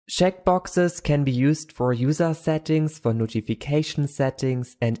Checkboxes can be used for user settings, for notification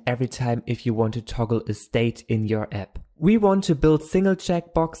settings, and every time if you want to toggle a state in your app. We want to build single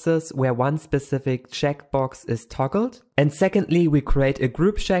checkboxes where one specific checkbox is toggled. And secondly, we create a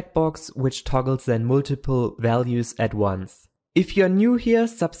group checkbox which toggles then multiple values at once. If you're new here,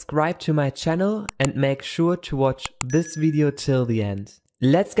 subscribe to my channel and make sure to watch this video till the end.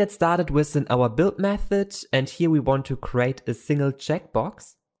 Let's get started within our build method, and here we want to create a single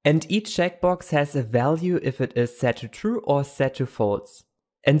checkbox. And each checkbox has a value if it is set to true or set to false.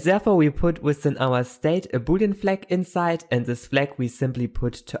 And therefore we put within our state a boolean flag inside, and this flag we simply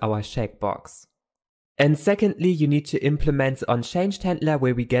put to our checkbox. And secondly, you need to implement the onChanged handler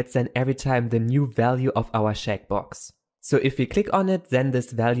where we get then every time the new value of our checkbox. So if we click on it, then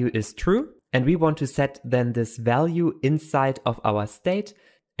this value is true, and we want to set then this value inside of our state.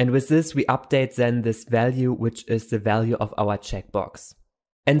 And with this we update then this value, which is the value of our checkbox.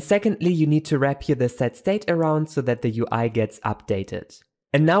 And secondly, you need to wrap here the set state around so that the UI gets updated.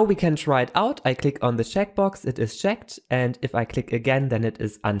 And now we can try it out. I click on the checkbox, it is checked, and if I click again, then it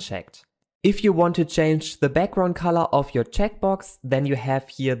is unchecked. If you want to change the background color of your checkbox, then you have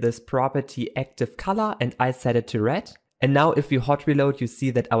here this property active color, and I set it to red. And now if you hot reload, you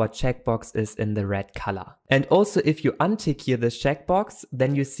see that our checkbox is in the red color. And also if you untick here this checkbox,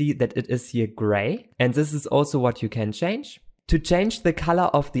 then you see that it is here gray, and this is also what you can change. To change the color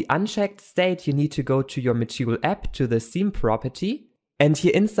of the unchecked state, you need to go to your material app to the theme property. And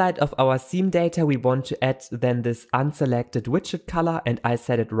here inside of our theme data, we want to add then this unselected widget color, and I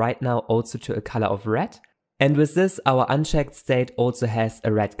set it right now also to a color of red. And with this, our unchecked state also has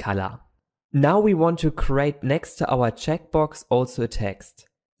a red color. Now we want to create next to our checkbox also a text.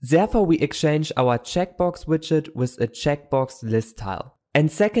 Therefore, we exchange our checkbox widget with a CheckBoxListTile. And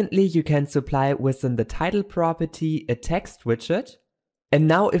secondly, you can supply within the title property a text widget. And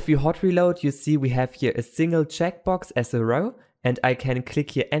now if you hot reload, you see we have here a single checkbox as a row, and I can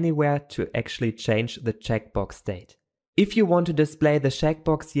click here anywhere to actually change the checkbox state. If you want to display the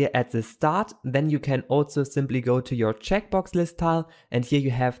checkbox here at the start, then you can also simply go to your checkbox list tile, and here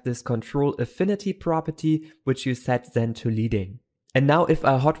you have this control affinity property, which you set then to leading. And now if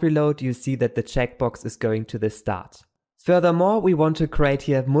I hot reload, you see that the checkbox is going to the start. Furthermore, we want to create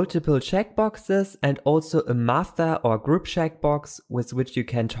here multiple checkboxes and also a master or group checkbox with which you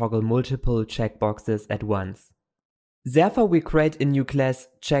can toggle multiple checkboxes at once. Therefore, we create a new class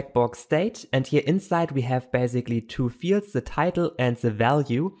CheckBoxState, and here inside we have basically two fields, the title and the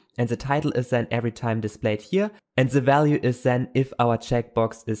value, and the title is then every time displayed here, and the value is then if our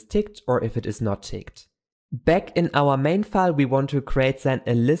checkbox is ticked or if it is not ticked. Back in our main file, we want to create then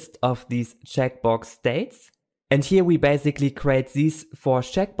a list of these checkbox states. And here we basically create these 4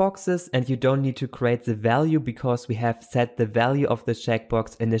 checkboxes, and you don't need to create the value because we have set the value of the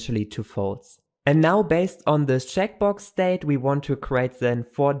checkbox initially to false. And now based on this checkbox state, we want to create then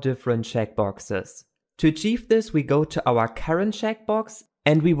 4 different checkboxes. To achieve this, we go to our current checkbox,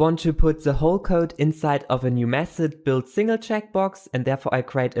 and we want to put the whole code inside of a new method build single checkbox, and therefore I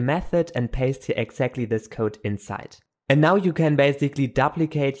create a method and paste here exactly this code inside. And now you can basically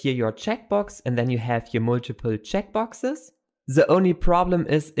duplicate here your checkbox, and then you have here multiple checkboxes. The only problem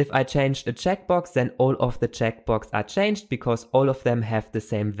is if I change a checkbox, then all of the checkboxes are changed because all of them have the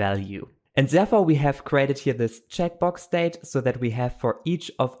same value. And therefore we have created here this checkbox state so that we have for each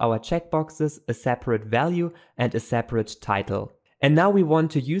of our checkboxes a separate value and a separate title. And now we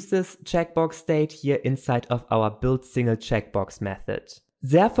want to use this checkbox state here inside of our build single checkbox method.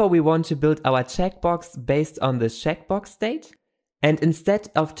 Therefore, we want to build our checkbox based on this checkbox state. And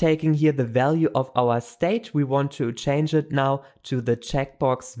instead of taking here the value of our state, we want to change it now to the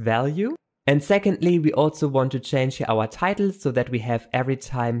checkbox value. And secondly, we also want to change here our title so that we have every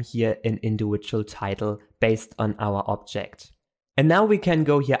time here an individual title based on our object. And now we can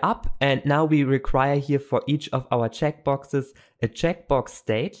go here up, and now we require here for each of our checkboxes a checkbox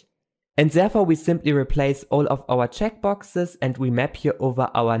state. And therefore we simply replace all of our checkboxes, and we map here over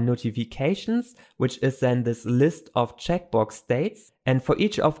our notifications, which is then this list of checkbox states. And for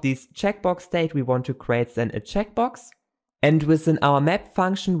each of these checkbox states, we want to create then a checkbox. And within our map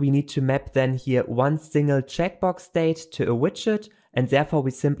function, we need to map then here one single checkbox state to a widget. And therefore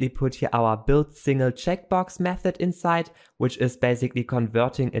we simply put here our build single checkbox method inside, which is basically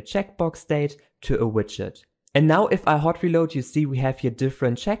converting a checkbox state to a widget. And now if I hot reload, you see we have here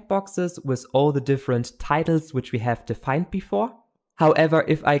different checkboxes with all the different titles which we have defined before. However,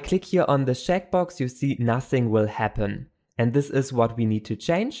 if I click here on the checkbox, you see nothing will happen. And this is what we need to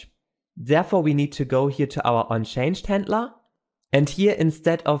change. Therefore, we need to go here to our onChanged handler. And here,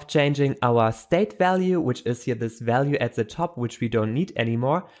 instead of changing our state value, which is here this value at the top, which we don't need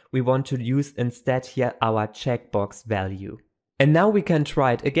anymore, we want to use instead here our checkbox value. And now we can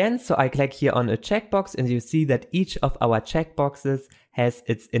try it again. So I click here on a checkbox and you see that each of our checkboxes has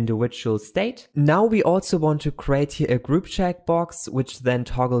its individual state. Now we also want to create here a group checkbox, which then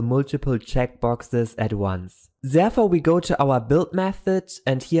toggle multiple checkboxes at once. Therefore, we go to our build method,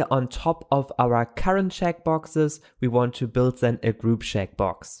 and here on top of our current checkboxes, we want to build then a group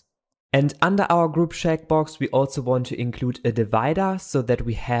checkbox. And under our group checkbox, we also want to include a divider so that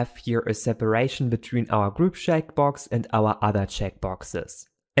we have here a separation between our group checkbox and our other checkboxes.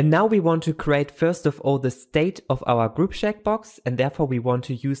 And now we want to create first of all the state of our group checkbox, and therefore we want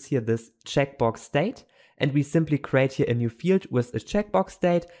to use here this checkbox state, and we simply create here a new field with a checkbox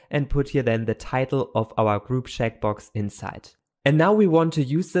state and put here then the title of our group checkbox inside. And now we want to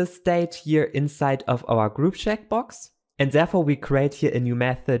use this state here inside of our group checkbox, and therefore we create here a new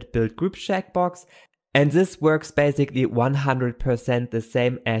method build group checkbox, and this works basically 100% the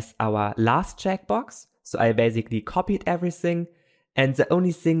same as our last checkbox. So I basically copied everything, and the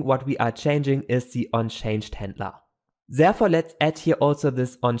only thing what we are changing is the onChanged handler. Therefore, let's add here also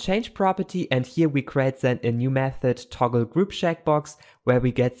this onChange property, and here we create then a new method toggle group checkbox, where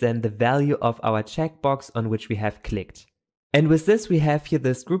we get then the value of our checkbox on which we have clicked. And with this, we have here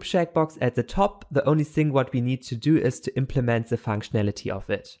this group checkbox at the top. The only thing what we need to do is to implement the functionality of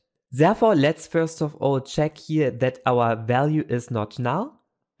it. Therefore, let's first of all check here that our value is not null.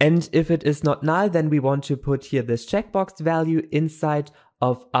 And if it is not null, then we want to put here this checkbox value inside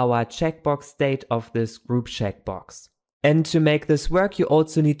of our checkbox state of this group checkbox. And to make this work, you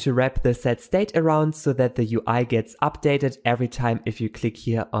also need to wrap the set state around so that the UI gets updated every time if you click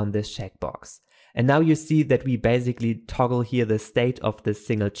here on this checkbox. And now you see that we basically toggle here the state of this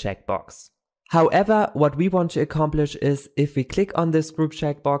single checkbox. However, what we want to accomplish is if we click on this group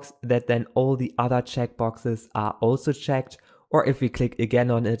checkbox, that then all the other checkboxes are also checked, or if we click again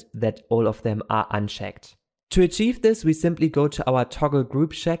on it, that all of them are unchecked. To achieve this, we simply go to our toggle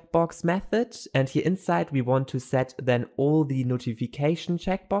group checkbox method, and here inside we want to set then all the notification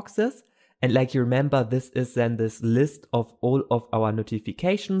checkboxes. And like you remember, this is then this list of all of our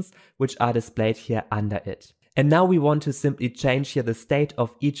notifications which are displayed here under it. And now we want to simply change here the state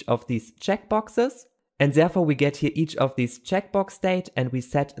of each of these checkboxes. And therefore we get here each of these checkbox state, and we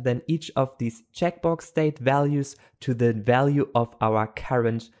set then each of these checkbox state values to the value of our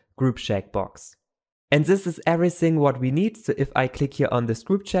current group checkbox. And this is everything what we need. So if I click here on this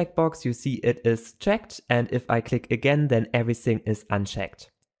group checkbox, you see it is checked. And if I click again, then everything is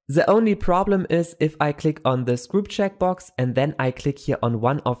unchecked. The only problem is if I click on this group checkbox and then I click here on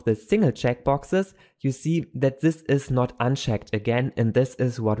one of the single checkboxes, you see that this is not unchecked again, and this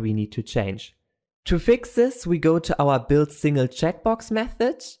is what we need to change. To fix this, we go to our build single checkbox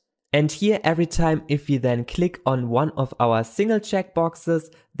method. And here every time if we then click on one of our single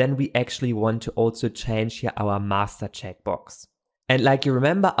checkboxes, then we actually want to also change here our master checkbox. And like you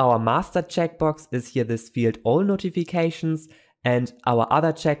remember, our master checkbox is here this field all notifications, and our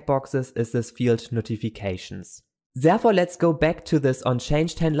other checkboxes is this field notifications. Therefore, let's go back to this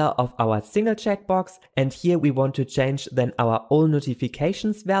onChanged handler of our single checkbox, and here we want to change then our all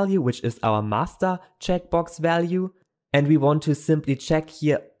notifications value, which is our master checkbox value. And we want to simply check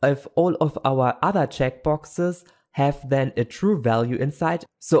here if all of our other checkboxes have then a true value inside.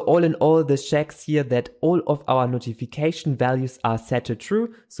 So all in all, this checks here that all of our notification values are set to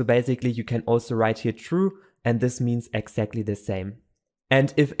true. So basically you can also write here true, and this means exactly the same.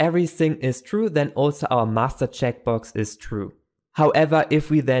 And if everything is true, then also our master checkbox is true. However,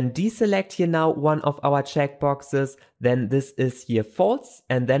 if we then deselect here now one of our checkboxes, then this is here false,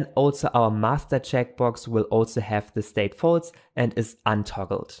 and then also our master checkbox will also have the state false and is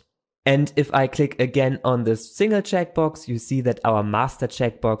untoggled. And if I click again on this single checkbox, you see that our master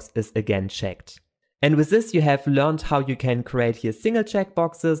checkbox is again checked. And with this, you have learned how you can create here single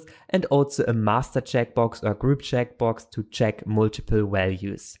checkboxes and also a master checkbox or group checkbox to check multiple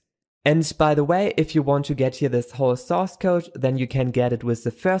values. And by the way, if you want to get here this whole source code, then you can get it with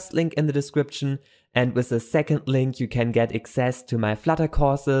the first link in the description. And with the second link, you can get access to my Flutter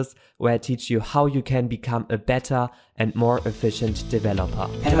courses, where I teach you how you can become a better and more efficient developer.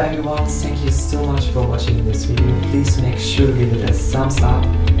 Hello everyone, thank you so much for watching this video. Please make sure to give it a thumbs up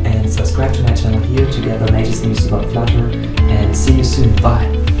and subscribe to my channel here to get the latest news about Flutter. And see you soon.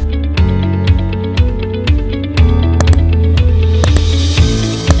 Bye.